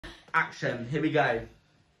action. Here we go.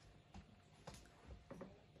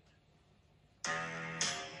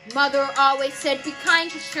 Mother always said be kind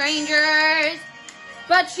to strangers,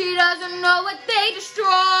 but she doesn't know what they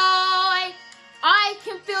destroy. I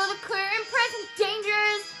can feel the clear and present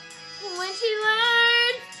dangers when she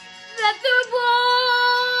learns that the boy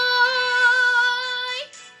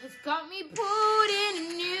has got me pulled in a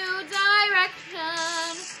new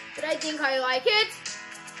direction. But I think I like it.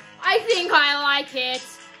 I think I like it.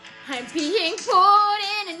 I'm being pulled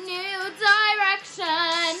in a new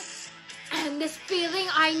direction. And this feeling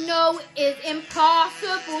I know is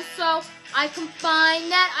impossible, so I can find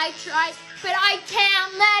that I tried, but I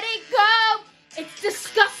can't let it go. It's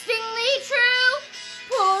disgustingly true.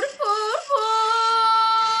 Pulled.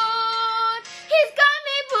 He's got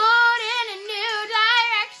me pulled in a new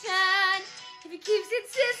direction. If he keeps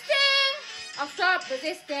insisting, I'll stop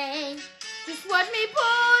resisting. Just watch me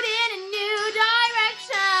pulled in a new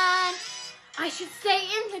direction. I should stay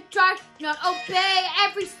in the dark, not obey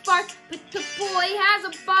every spark, but the boy has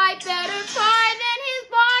a vibe better far than